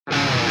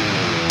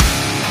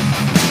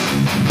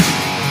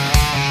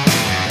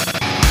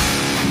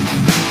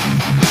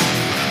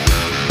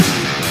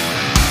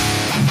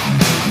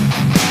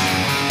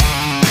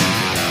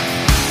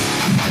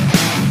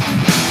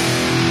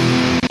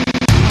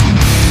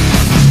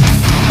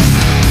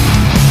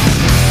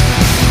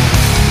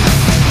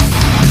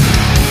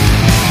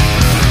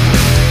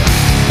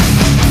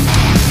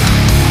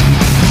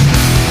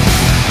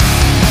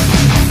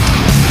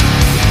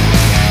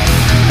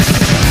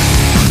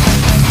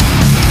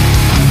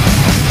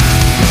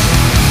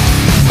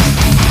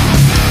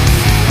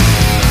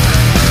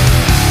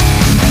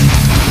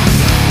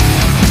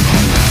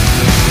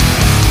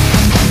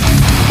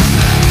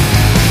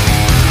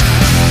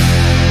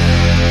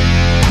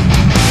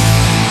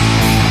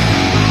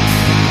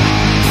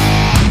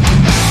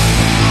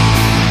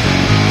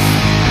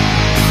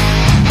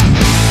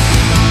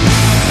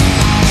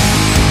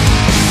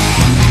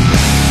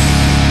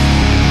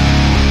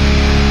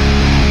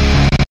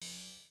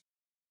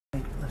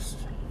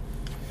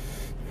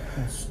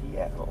in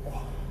Seattle.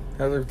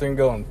 How's everything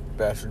going,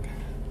 bastard?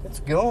 It's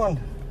going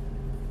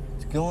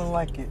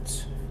like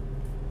it's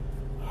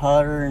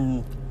hotter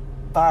than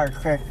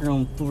firecracker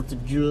on 4th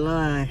of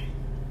July.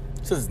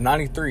 It says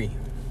 93.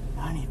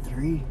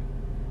 93?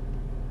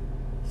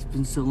 It's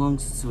been so long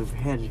since we've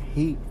had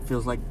heat. It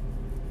feels like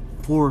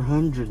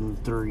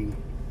 403.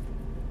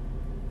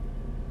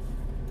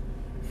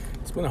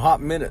 It's been a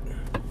hot minute.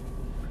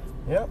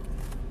 Yep.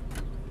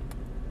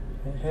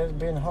 It has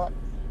been hot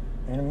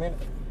in a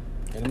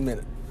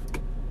minute.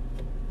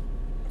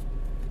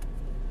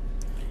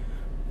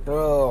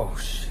 Oh,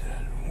 shit.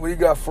 What do you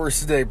got for us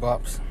today,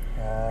 Pops?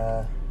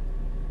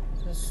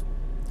 Just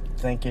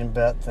thinking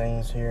about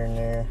things here and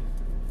there.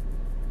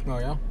 Oh,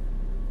 yeah?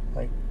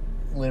 Like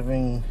we're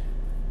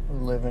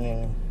living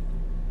in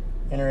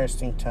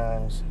interesting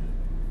times.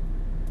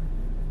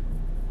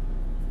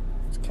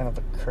 It's kind of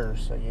a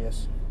curse, I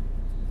guess.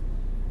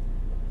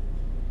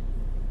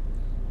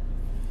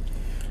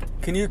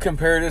 Can you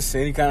compare this to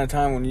any kind of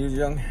time when you were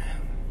young?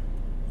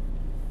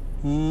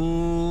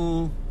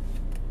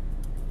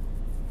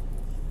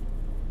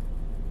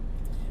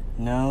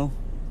 No.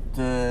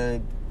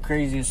 The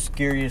craziest,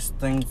 scariest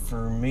thing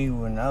for me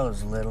when I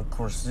was little, of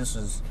course, this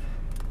is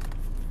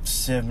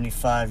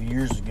 75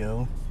 years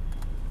ago,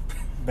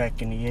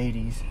 back in the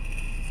 80s.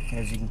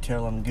 As you can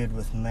tell, I'm good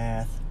with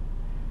math.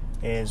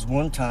 Is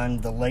one time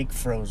the lake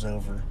froze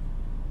over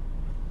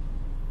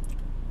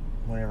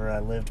whenever I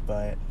lived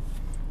by it.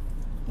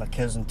 My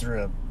cousin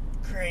threw a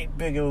great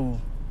big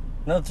old...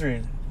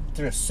 threw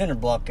a cinder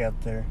block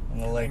out there in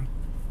the lake.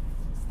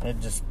 And it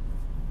just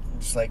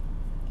like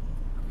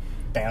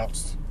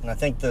bounced. And I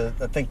think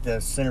the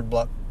cinder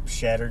block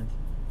shattered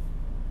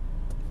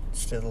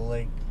to the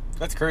lake.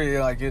 That's crazy.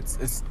 Like, it's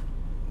as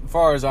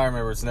far as I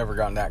remember, it's never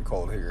gotten that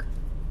cold here.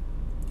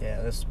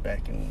 Yeah, this is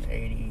back in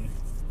 80.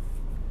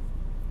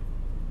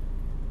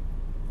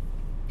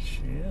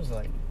 Shit, it was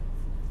like...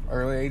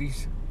 early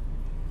 80s?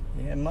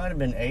 Yeah, it might have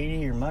been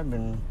 80 or might have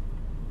been...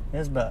 It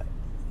was about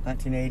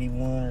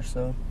 1981 or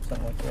so,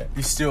 something like that.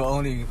 You still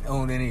own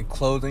any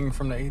clothing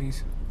from the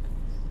 80s?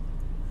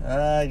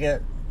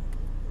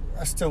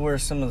 I still wear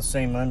some of the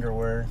same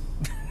underwear.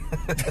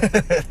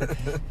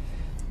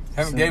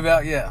 Haven't gave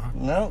out yet?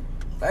 Nope.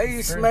 They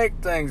used to make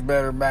things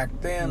better back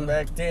then.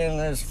 Back then,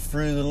 there's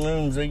Fruit of the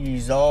Looms. They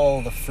used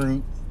all the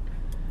fruit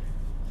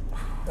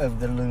of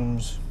the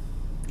looms.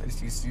 They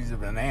just used to use a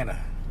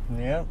banana.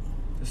 Yep.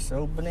 Just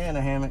old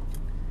banana hammock.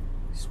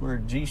 Just wear a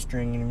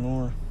G-string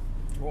anymore.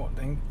 Oh,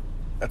 dang.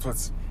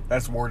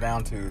 That's wore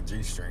down to a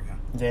G-string, huh?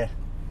 Yeah.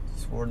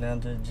 It's wore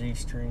down to a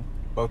G-string.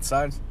 Both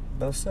sides?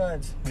 Both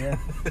sides, yeah.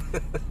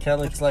 Kind of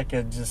looks like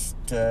like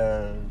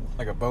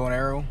a bow and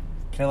arrow?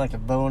 Kind of like a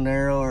bow and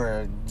arrow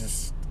or a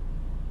just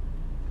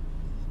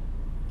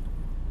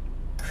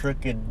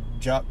crooked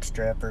jock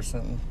strap or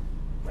something.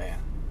 Man.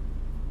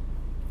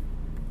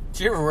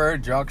 Did you ever wear a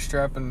jock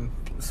strap in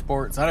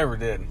sports? I never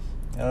did.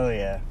 Oh,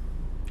 yeah.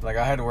 Like,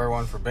 I had to wear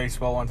one for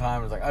baseball one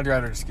time. It was like, I'd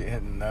rather just get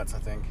hit in the nuts, I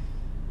think.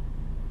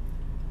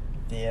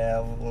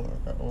 Yeah,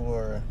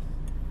 or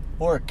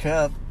a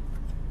cup.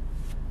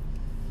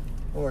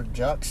 Or a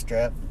jock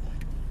strap.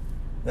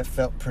 That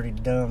felt pretty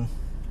dumb.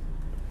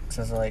 Because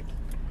I was like...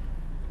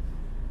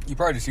 You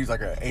probably just use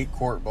like an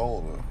 8-quart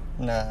bowl,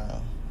 though.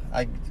 No.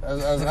 I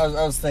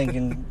was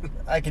thinking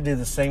I could do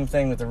the same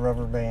thing with a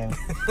rubber band.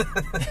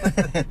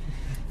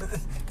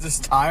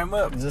 Just tie them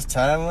up. Just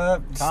tie them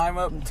up. Tie them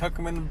up and tuck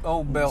them in the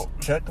old belt.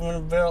 Just tuck them in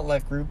the belt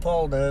like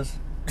RuPaul does.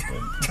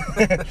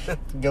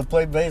 Go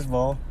play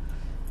baseball.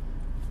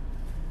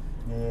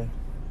 Yeah.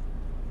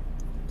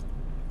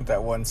 With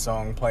that one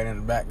song playing in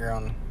the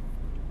background.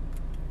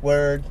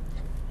 Word,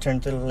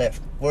 turn to the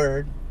left.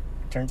 Word,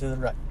 turn to the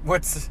right.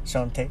 What's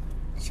Shantae.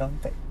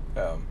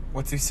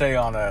 What's he say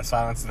on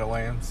Silence of the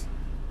Lambs?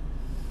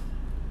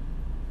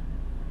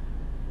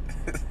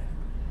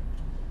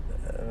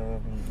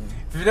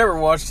 If you've never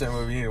watched that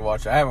movie, you need to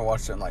watch it. I haven't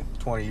watched it in like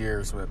 20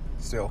 years, but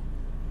still.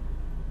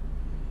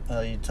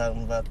 Oh, you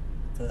talking about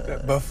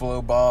that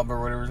Buffalo Bob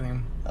or whatever his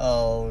name?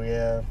 Oh,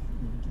 yeah.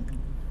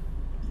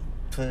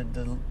 Put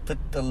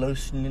the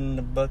lotion in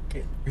the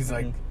bucket. He's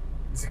like,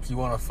 you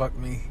want to fuck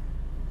me?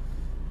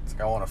 It's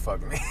like, I want to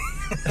fuck me.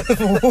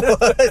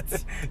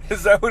 What?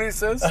 Is that what he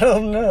says? I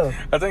don't know.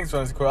 I think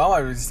it's cool. I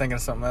might be just thinking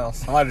of something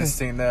else. I might have just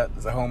seen that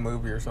as a home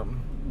movie or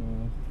something.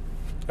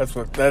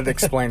 That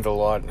explains a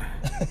lot.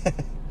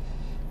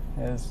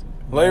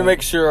 Let me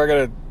make sure I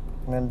gotta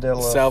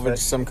Mandela salvage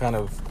effect. some kind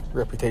of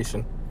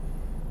reputation.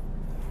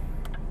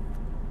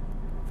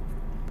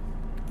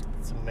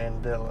 It's a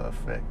Mandela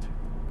effect.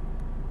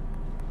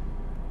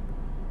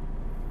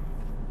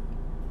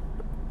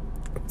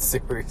 Let's see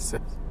what he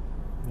says.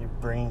 Your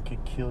brain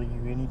could kill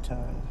you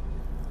anytime.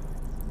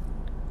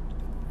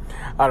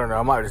 I don't know.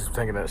 I might just be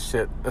thinking that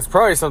shit. It's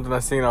probably something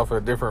I've seen off of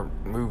a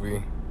different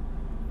movie.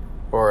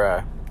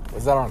 Or,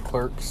 was that on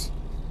Clerks?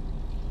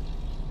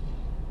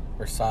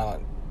 Or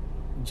Silent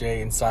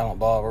J and Silent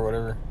Bob or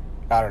whatever.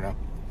 I don't know.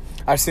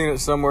 I've seen it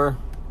somewhere.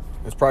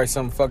 It's probably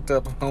some fucked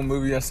up home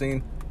movie I've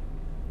seen.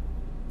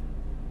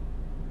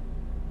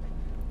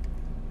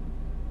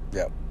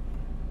 Yep.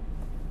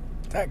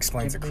 That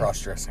explains the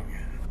cross-dressing.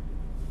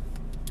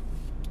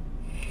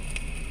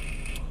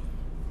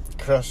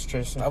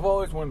 Cross-dressing? I've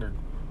always wondered.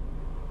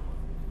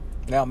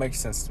 Now it makes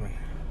sense to me.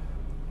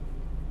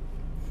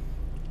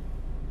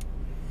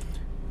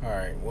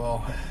 Alright, well,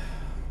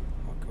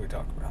 what can we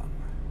talk about?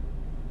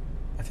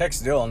 I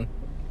texted Dylan.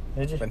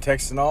 Did you? Been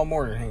texting all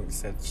morning. He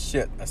said,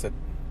 shit. I said,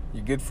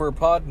 you good for a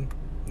pod?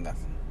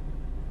 Nothing.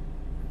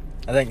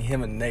 I think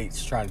him and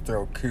Nate's trying to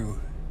throw a coup.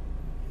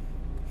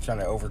 Trying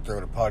to overthrow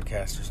the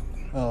podcast or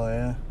something. Oh,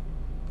 yeah?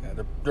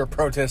 Yeah, they're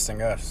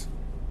protesting us.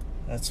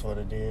 That's what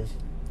it is.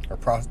 Or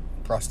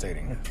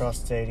prostating. They're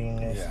prostating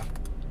this. Yeah.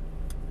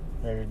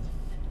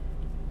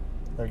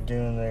 They're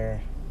doing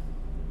their...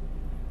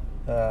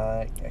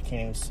 I can't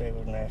even say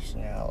what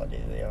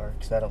nationality they are,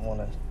 because I don't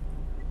want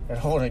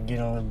to get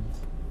on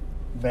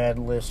a bad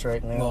list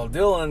right now. Well,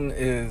 Dylan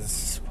is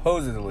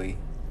supposedly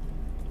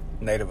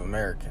Native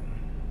American.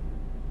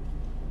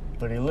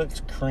 But he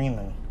looks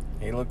creaming.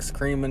 He looks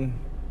creaming.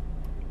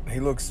 He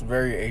looks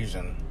very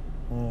Asian.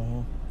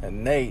 Mm-hmm.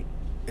 And Nate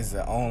is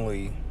the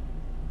only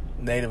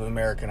Native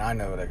American I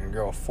know that can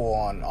grow a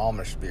full-on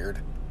Amish beard.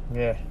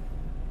 Yeah.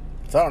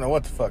 So I don't know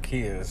what the fuck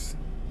he is.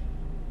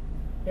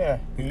 Yeah.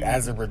 He's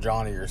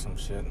Azerbaijani or some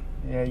shit.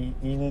 Yeah,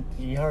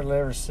 you hardly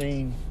ever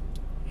see...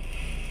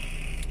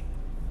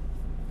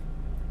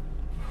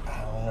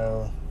 I don't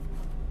know...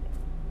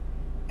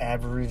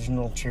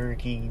 Aboriginal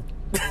Cherokee...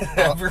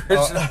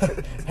 Aboriginal...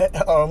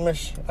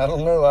 Amish. I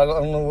don't know. I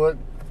don't know what...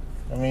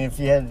 I mean, if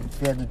you had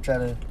to try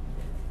to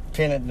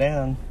pin it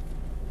down,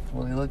 that's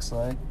what he looks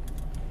like.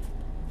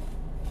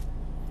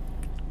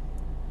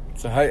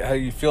 So how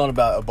you feeling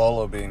about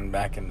Ebola being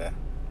back in the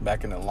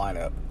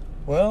lineup?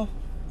 Well,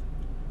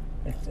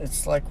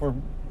 it's like we're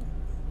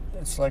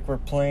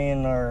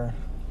playing our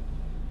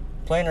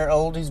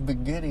oldies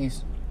but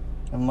goodies,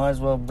 and might as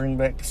well bring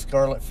back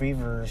Scarlet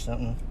Fever or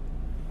something.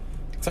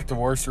 It's like the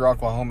worst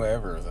Rocklahoma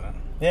ever, isn't it?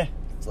 Yeah.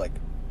 It's like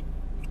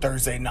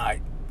Thursday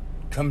night,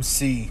 come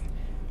see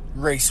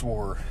Race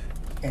War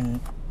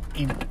and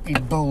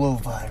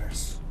Ebola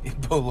virus.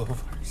 Ebola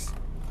virus.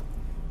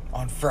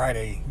 On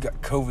Friday, you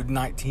got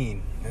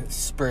COVID-19. It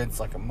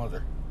spreads like a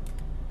mother.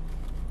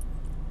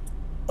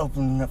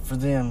 Opening up for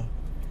them,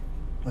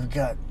 we've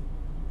got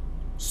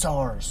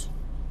SARS.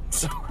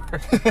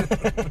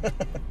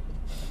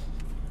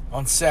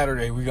 On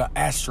Saturday, we got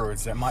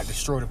asteroids that might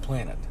destroy the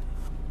planet.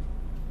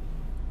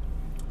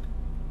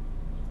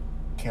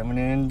 Coming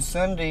in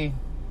Sunday,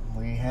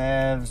 we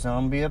have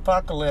zombie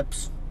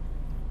apocalypse.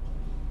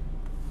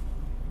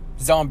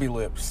 Zombie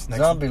Lips.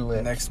 Zombie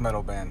Lips. Next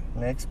metal band.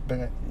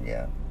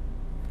 Yeah.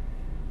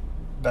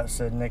 About to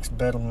say next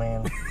Battle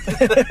Man.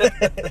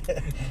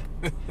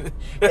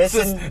 That's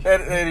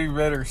Eddie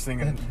Vedder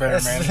singing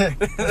Better Man.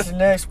 That's the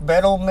next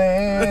Battle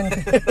Man.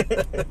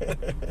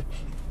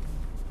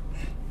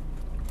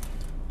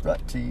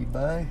 Brought to you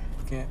by...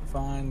 Can't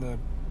find the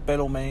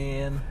Battle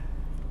Man.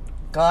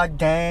 God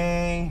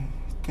dang.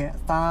 Can't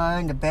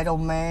find the Battle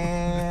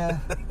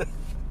Man.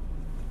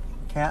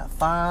 Can't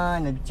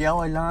find the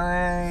jelly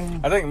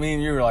line. I think me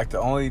and you are like the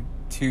only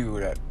two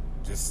that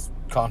just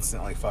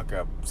constantly fuck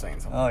up saying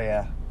something. Oh,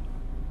 yeah.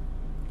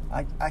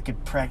 I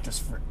could practice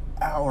for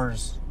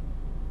hours.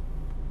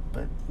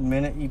 But the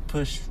minute you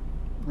push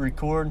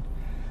record,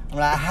 I'm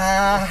like,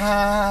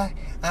 hi,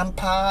 I'm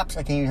Pops.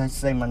 I can't even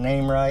say my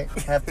name right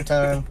half the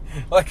time.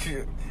 Like,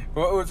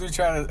 what was we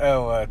trying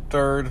to...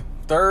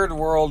 Third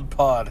World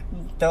Pod.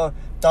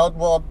 Third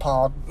World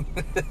Pod.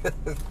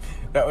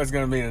 That was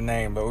going to be the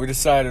name, but we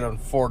decided on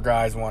 4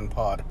 guys, 1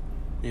 pod.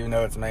 Even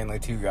though it's mainly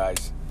 2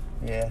 guys.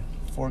 Yeah,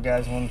 4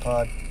 guys, 1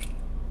 pod.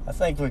 I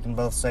think we can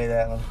both say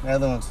that one. The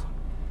other one's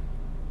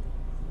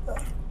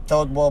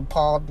Third World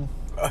Pod.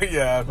 Oh,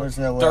 yeah. There's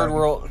no Third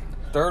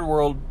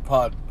World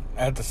Pod.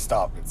 I had to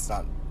stop. It's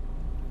not...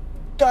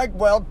 Third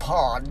World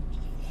Pod.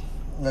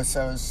 Unless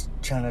I was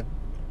trying to...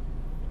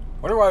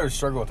 Wonder why we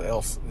struggle with the L.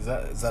 Is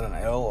that an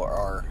L or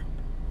R?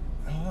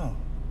 I don't know.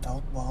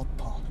 Third World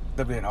Pod.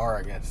 That'd be an R,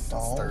 I guess.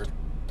 It's third.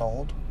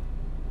 Dold.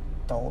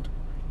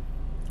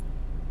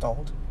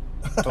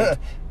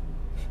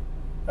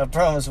 I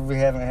promise we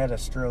haven't had a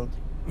stroke.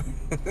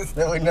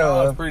 That we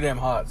know of. It's pretty damn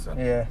hot, so.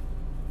 Yeah.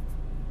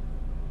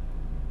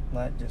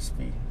 Might just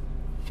be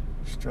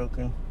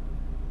stroking.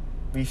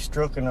 Be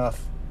stroking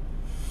off.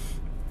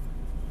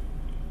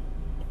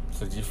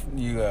 So did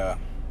you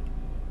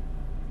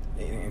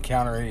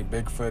encounter any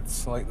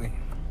Bigfoots lately?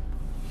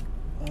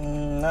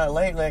 Not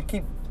lately. I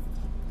keep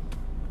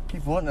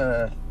wanting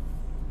to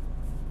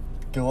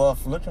go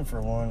off looking for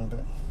one,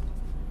 but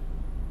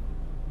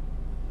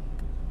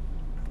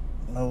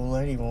my old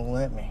lady won't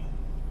let me.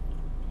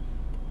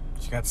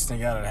 You got to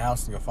sneak out of the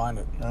house and go find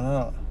it. I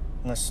know.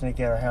 I'm going to sneak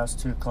out of the house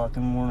 2 o'clock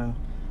in the morning,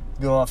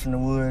 go off in the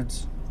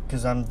woods,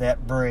 because I'm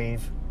that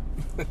brave.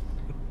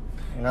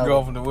 Go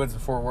off in the woods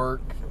before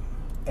work.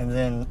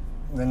 And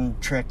then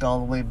trek all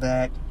the way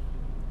back.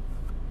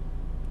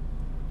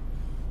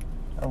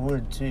 I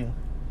would, too.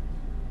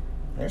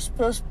 There's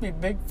supposed to be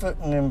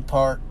Bigfoot in them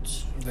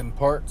parts. Them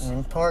parts?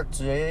 In parts,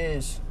 there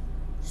is.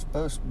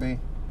 Supposed to be.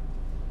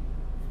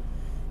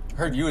 I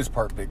heard you was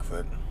part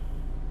Bigfoot.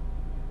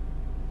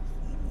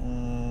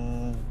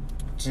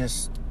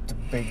 Just the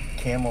big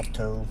camel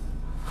toe.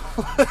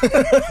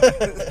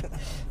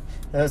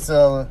 That's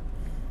all.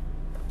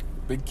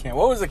 Big cam.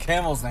 What was the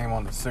camel's name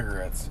on the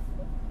cigarettes?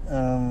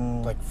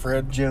 Like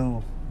Fred?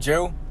 Joe.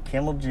 Joe?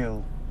 Camel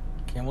Joe.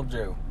 Camel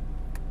Joe.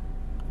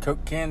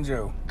 Coke Can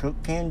Joe.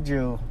 Coke Can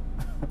Joe.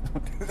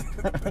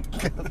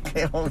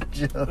 Camel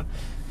Joe.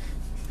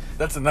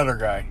 That's another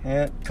guy.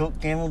 Yeah,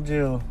 Coke Camel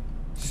Joe.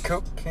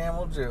 Coke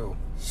Camel Joe.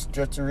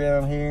 Struts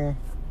around here.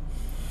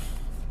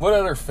 What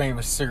other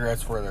famous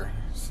cigarettes were there?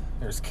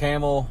 There's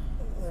Camel,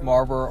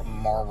 Marlboro.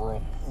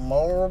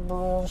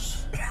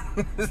 Marbles.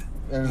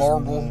 There's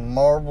Marble.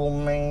 Marble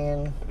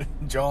Man.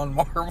 John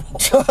Marble.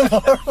 John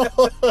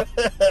Marble.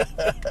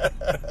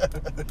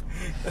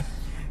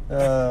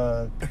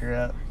 Oh,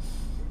 crap.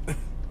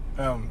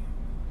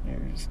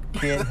 There's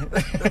Kid.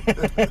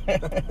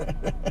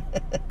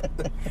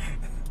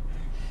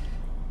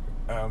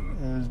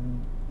 There's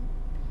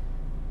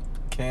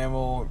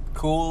Camel.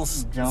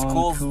 Cools. John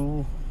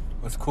Cool.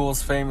 Was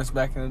Cools famous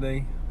back in the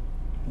day?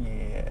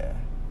 Yeah.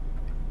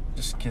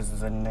 Just because of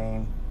the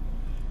name.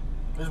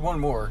 There's one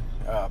more.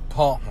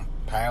 Pall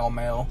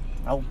Mall.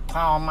 Oh,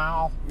 Pall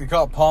Mall. You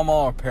call it Pall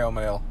Mall or Pall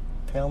Mall?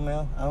 Pall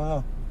Mall? I don't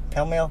know.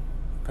 Pall Mall?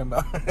 Pall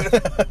Mall.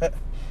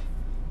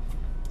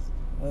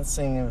 I've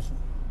seen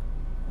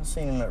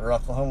him at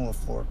Rocklahoma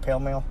before. Pall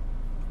Mall?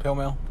 Pall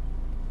Mall?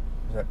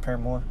 Is that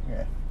Paramore?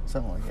 Yeah.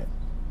 Something like that.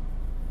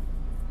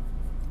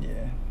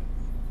 Yeah.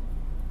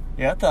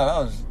 Yeah,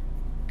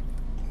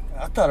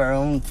 I thought our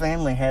own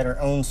family had our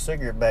own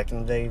cigarette back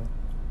in the day.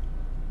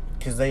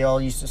 Because they all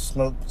used to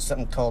smoke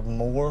something called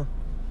More.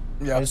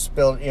 Yeah. It's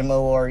spelled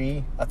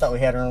M-O-R-E. I thought we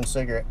had our own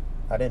cigarette.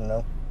 I didn't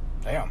know.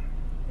 Damn.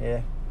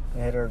 Yeah.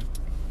 They had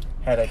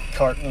a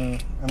carton.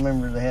 I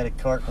remember they had a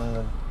carton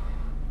that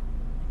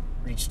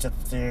reached up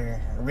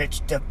there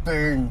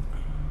and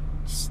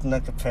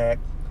snuck a pack.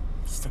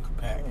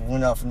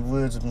 Went off in the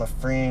woods with my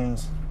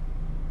friends.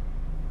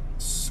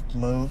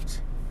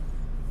 Smoked.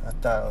 I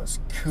thought it was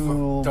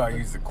cool. I thought you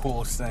was the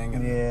coolest thing.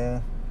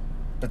 Yeah.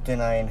 But then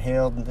I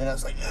inhaled and then I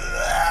was like,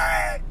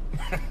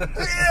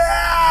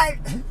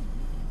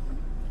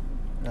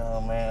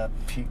 oh man,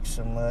 I puked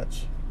so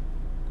much.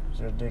 It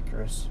was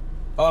ridiculous.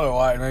 I don't know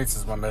why. Maybe this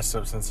is my messed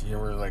up sense of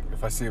humor. Like,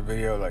 if I see a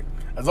video, like,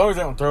 as long as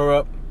I don't throw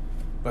up,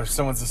 but if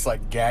someone's just,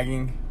 like,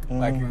 gagging,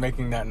 like,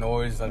 making that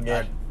noise, I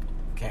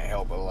can't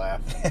help but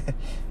laugh.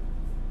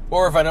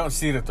 Or if I don't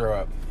see the throw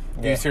up.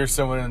 You just hear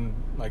someone in,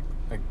 like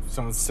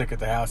someone's sick at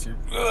the house, you're,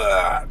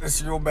 this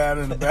is real bad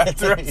in the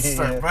bathroom.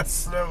 Start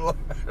busting up.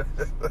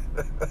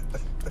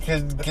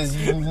 Because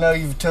you know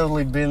you've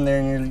totally been there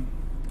and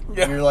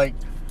you're like,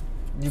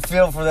 you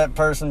feel for that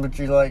person, but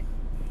you're like...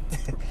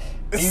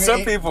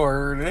 Some people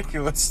are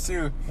ridiculous,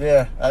 too.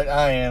 Yeah,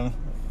 I am.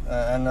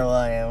 I know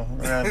I am.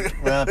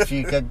 When I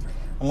puke, I'm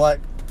like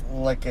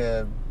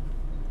a...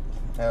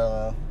 I don't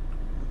know.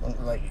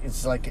 Like,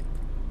 it's like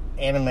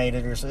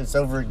animated or it's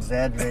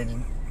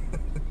over-exaggerated.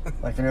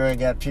 Like whenever I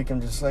got puke,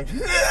 I'm just like...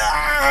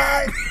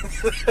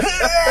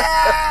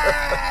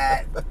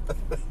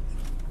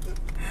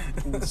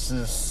 It's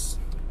just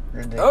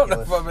ridiculous. I don't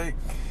know if I make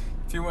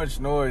too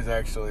much noise,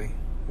 actually.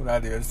 What I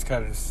do, it's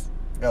kind of just...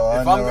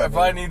 if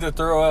I need to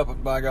throw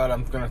up, by God,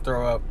 I'm going to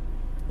throw up.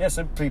 Yeah,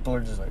 some people are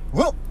just like,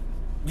 whoop!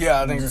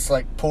 Yeah, I think... just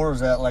like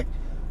pours out like,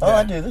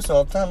 I do this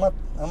all the time.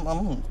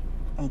 I'm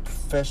a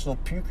professional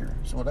puker.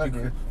 That's what I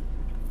do.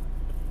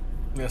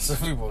 Yeah, some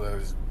people, though,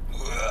 just...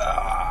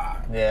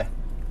 Yeah.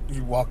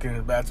 You walk into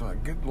the bathroom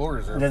like, good Lord,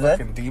 is there a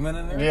fucking demon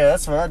in there? Yeah,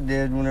 that's what I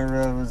did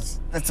whenever I was...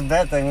 That's a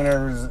bad thing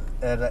whenever I was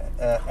at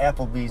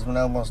Applebee's when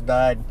I almost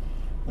died.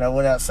 And I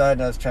went outside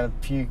and I was trying to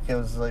puke. I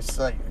was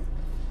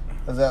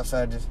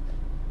outside just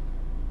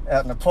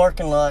out in the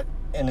parking lot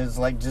and it was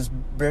like just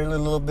barely a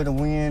little bit of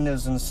wind. It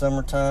was in the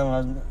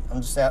summertime.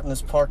 I'm just out in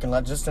this parking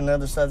lot, just on the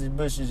other side of these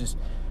bushes, just...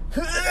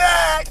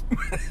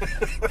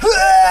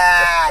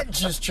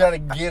 just trying to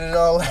get it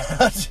all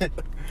out.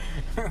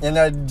 And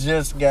I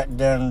just got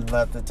done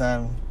about the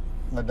time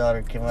my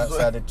daughter came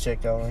outside to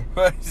check on me.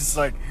 It's just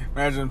like,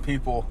 imagine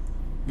people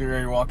get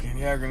ready to walk in.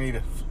 Yeah, we're going to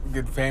eat a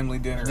good family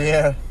dinner.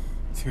 Yeah.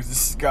 Here's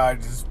this guy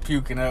just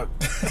puking up.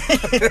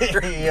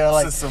 Yeah,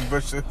 like, just some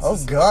bushes. Oh,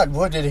 God,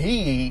 what did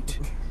he eat?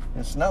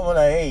 It's not what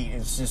I ate.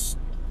 It's just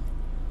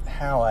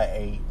how I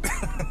ate.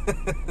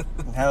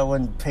 And how I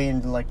wasn't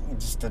paying, like,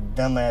 just a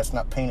dumbass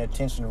not paying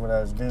attention to what I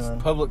was doing.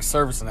 Public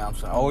service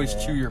announcement. Always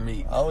chew your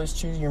meat. Always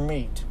chew your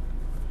meat.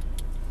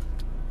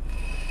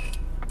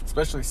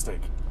 Especially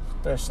steak.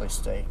 Especially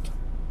steak.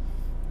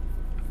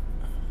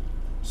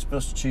 You're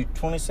supposed to chew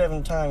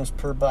 27 times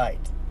per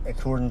bite,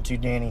 according to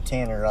Danny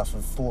Tanner off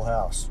of Full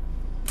House.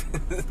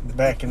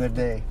 Back in the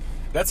day.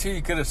 That's who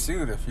you could have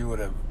sued if you would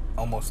have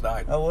almost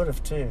died. I would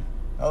have too.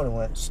 I would have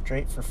went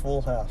straight for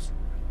Full House.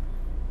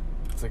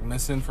 It's like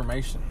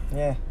misinformation.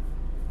 Yeah.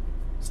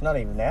 It's not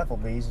even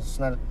Applebee's. It's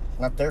not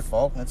their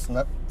fault. It's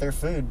not their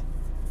food.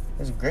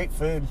 It's great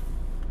food.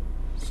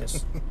 It's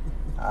just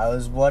I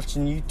was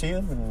watching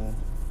YouTube and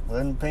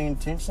wasn't paying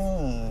attention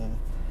and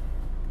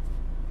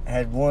I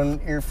had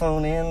one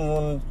earphone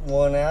in,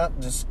 one out,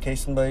 just in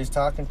case somebody's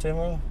talking to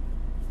me.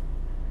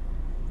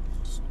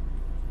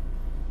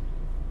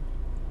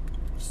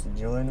 Just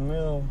enjoying the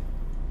meal.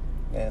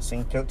 Yeah, I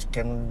seen Coach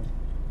coming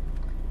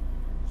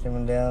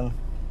down.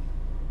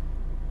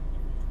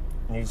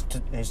 And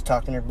he's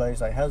talking to everybody.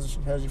 He's like, how's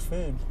your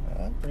food?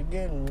 Pretty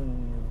good.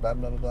 And blah,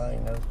 blah, blah,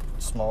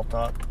 small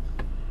talk.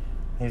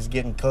 He's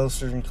getting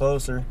closer and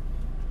closer.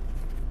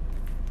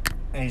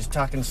 And he's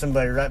talking to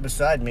somebody right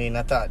beside me, and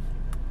I thought,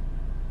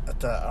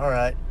 all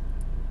right.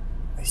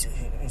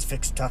 He's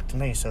fixed to talk to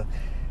me, so I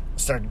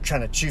started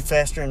trying to chew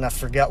faster, and I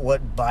forgot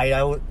what bite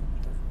I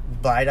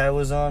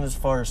was on as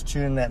far as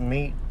chewing that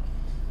meat.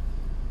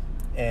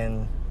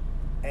 And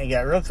he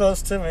got real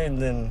close to me,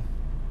 and then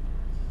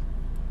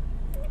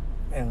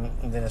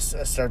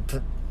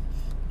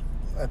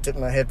I took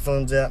my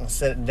headphones out and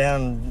set it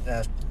down,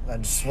 and I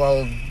just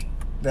swallowed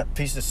that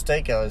piece of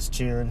steak I was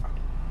chewing.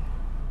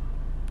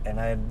 And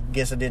I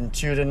guess I didn't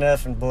chew it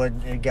enough, and boy,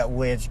 it got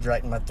wedged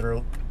right in my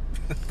throat.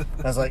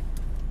 I was like,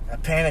 I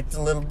panicked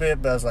a little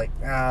bit, but I was like,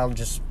 I'll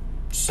just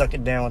suck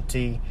it down with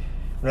tea.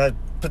 When I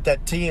put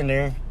that tea in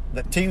there,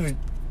 that tea was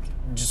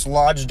just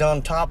lodged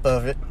on top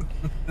of it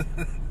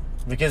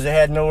because it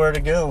had nowhere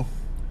to go.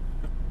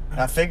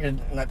 I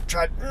figured, and I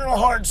tried real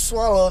hard to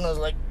swallow, and I was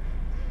like,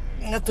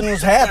 nothing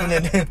was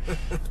happening.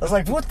 I was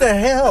like, what the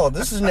hell?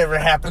 This has never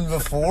happened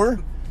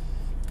before.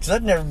 Because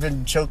I'd never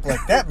been choked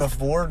like that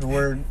before,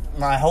 where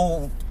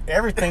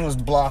everything was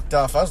blocked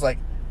off. I was like,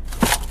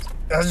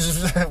 I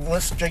just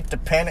went straight to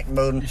panic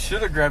mode. You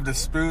should have grabbed a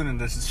spoon and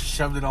just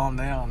shoved it on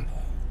down.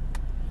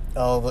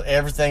 Oh, but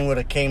everything would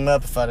have came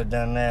up if I'd have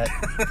done that.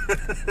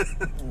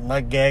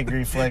 My gag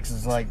reflex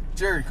is like,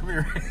 Jerry, come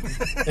here.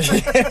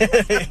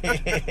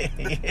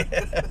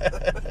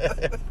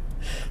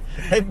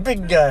 Hey,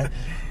 big guy,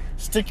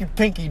 stick your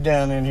pinky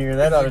down in here.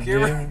 That ought to do.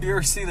 You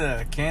ever see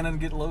the cannon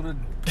get loaded?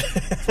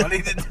 That's what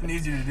I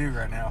need you to do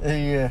right now.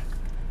 Yeah.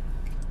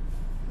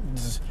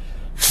 Just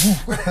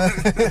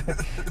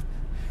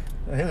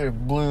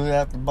it blew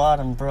out the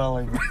bottom,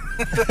 probably.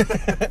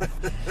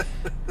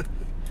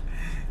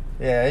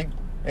 Yeah,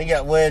 he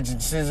got wedged.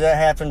 As soon as that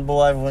happened,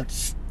 boy,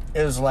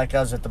 it was like I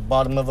was at the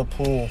bottom of a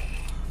pool.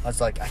 I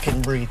was like, I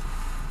couldn't breathe.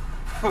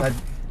 I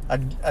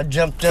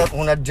jumped up.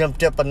 When I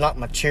jumped up, I knocked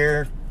my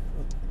chair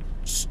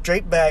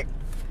straight back.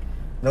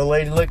 The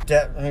lady looked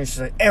at me and she's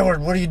like,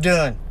 Edward, what are you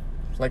doing?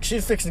 Like,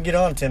 she's fixing to get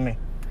on to me.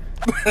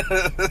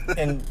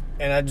 and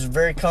I just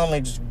very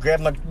calmly just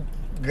grabbed my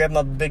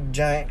big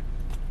giant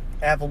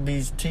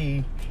Applebee's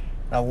tea,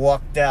 and I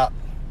walked out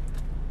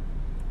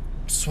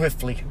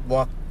swiftly.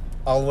 Walked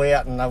all the way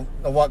out, and I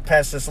walked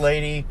past this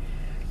lady,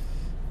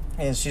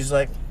 and she's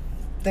like,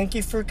 thank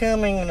you for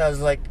coming. And I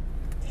was like,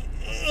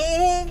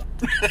 I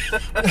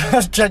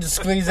tried to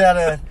squeeze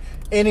out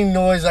any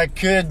noise I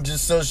could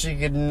just so she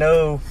could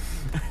know.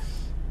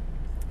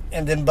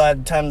 And then by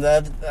the time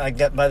I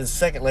got by the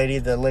second lady,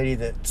 the lady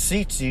that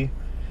seats you,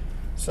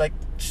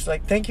 she's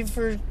like, thank you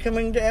for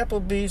coming to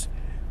Applebee's.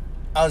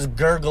 I was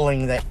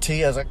gurgling that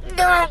tea. I was like,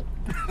 no.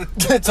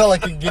 That's all I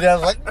could get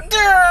out. I was like,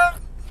 no.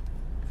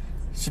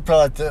 She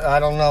probably,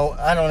 I don't know.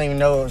 I don't even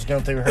know what was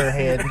going through her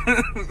head.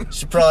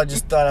 She probably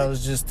just thought I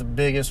was just the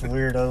biggest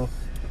weirdo.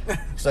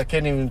 Because I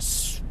couldn't even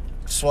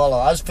swallow.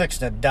 I was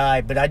fixing to die,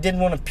 but I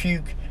didn't want to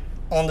puke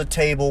on the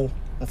table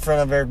in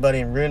front of everybody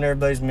and ruin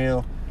everybody's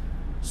meal.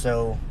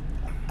 So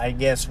I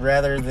guess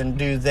rather than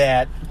do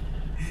that,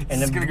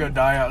 and just gonna go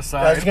die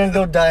outside. I was gonna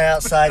go die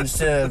outside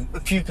instead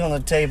of puke on the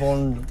table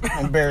and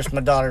embarrass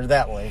my daughter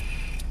that way.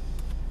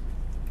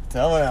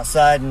 So I went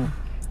outside and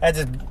I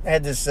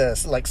had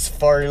this like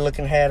safari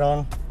looking hat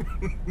on,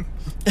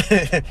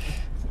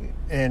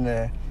 and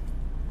I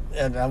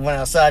went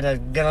outside and I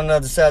got on the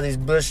other side of these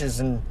bushes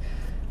and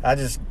I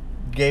just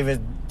gave it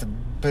the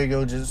big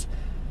old just.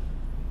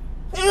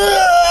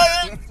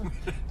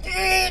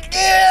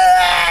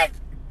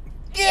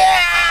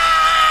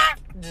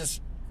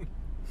 Just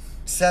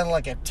sounded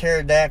like a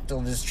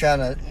pterodactyl, just trying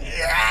to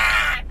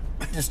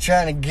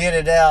get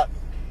it out,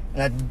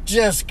 and I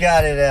just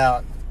got it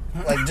out,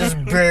 like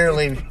just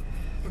barely.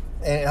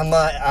 And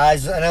my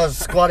eyes, and I was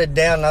squatted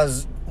down.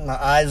 My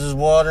eyes was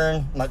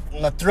watering.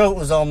 My throat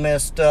was all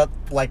messed up,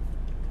 like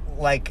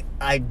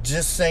I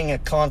just sang a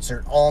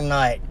concert all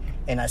night,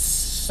 and I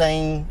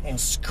sang and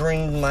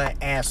screamed my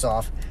ass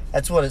off.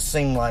 That's what it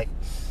seemed like.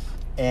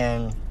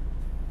 And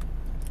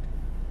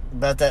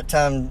about that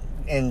time,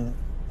 and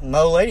my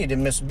old lady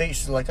didn't miss a beat.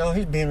 She's like, oh,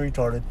 he's being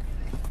retarded.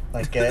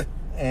 Like that.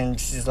 And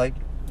she's like,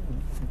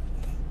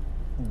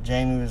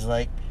 Jamie was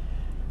like,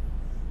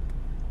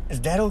 is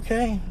Dad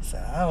okay? I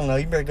said, I don't know.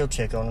 You better go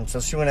check on him. So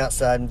she went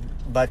outside.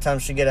 And by the time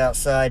she got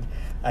outside,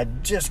 I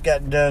just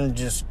got done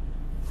just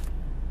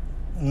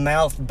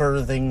mouth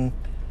birthing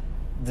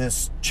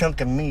this chunk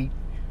of meat,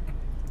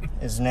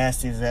 as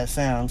nasty as that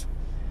sounds.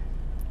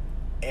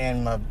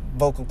 And my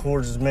vocal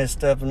cords was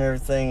messed up and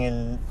everything,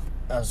 and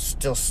I was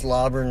still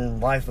slobbering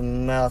and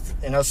wiping my mouth.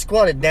 And I was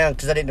squatted down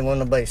because I didn't want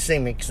nobody to see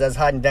me, because I was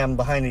hiding down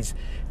behind these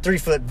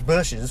 3-foot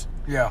bushes.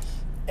 Yeah.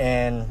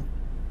 And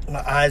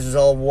my eyes was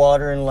all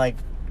watering like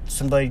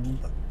somebody,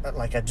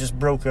 like I just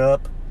broke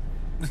up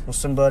with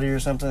somebody or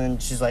something,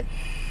 and she's like,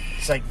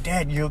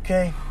 Dad, you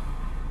okay?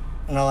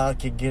 And all I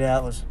could get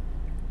out was,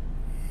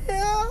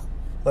 yeah,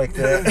 like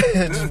that.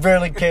 It just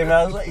barely came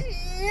out. I was like,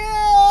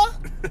 yeah.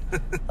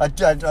 I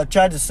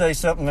tried to say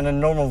something in a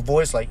normal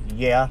voice, like,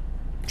 yeah,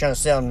 trying to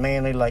sound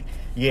manly, like,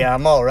 yeah,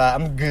 I'm all right,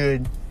 I'm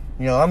good,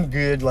 I'm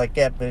good, like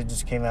that, but it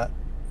just came out,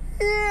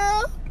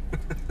 yeah.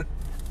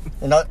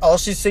 And all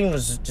she seen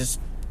was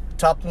just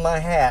top of my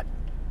hat,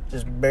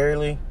 just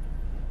barely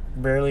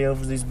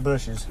over these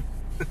bushes.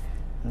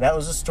 And that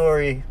was the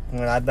story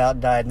when I about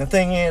died. And the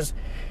thing is,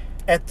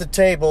 at the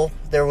table,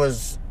 there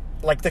was,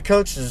 like, the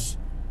coach is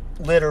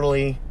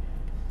literally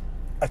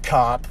a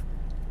cop.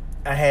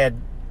 I had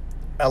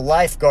a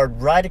lifeguard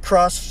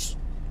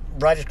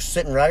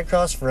sitting right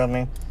across from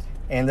me,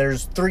 and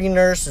there's 3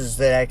 nurses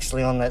that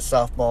actually on that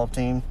softball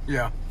team.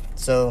 Yeah.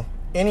 So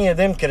any of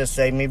them could have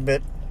saved me,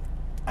 but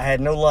I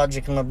had no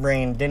logic in my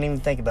brain, didn't even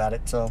think about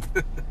it. So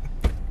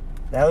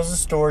that was the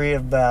story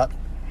about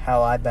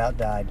how I about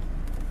died.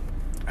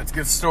 That's a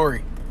good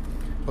story.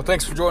 Well,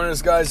 thanks for joining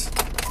us, guys.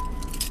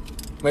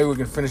 Maybe we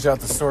can finish out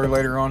the story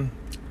later on,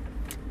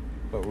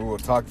 but we will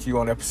talk to you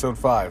on episode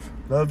 5.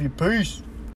 Love you. Peace.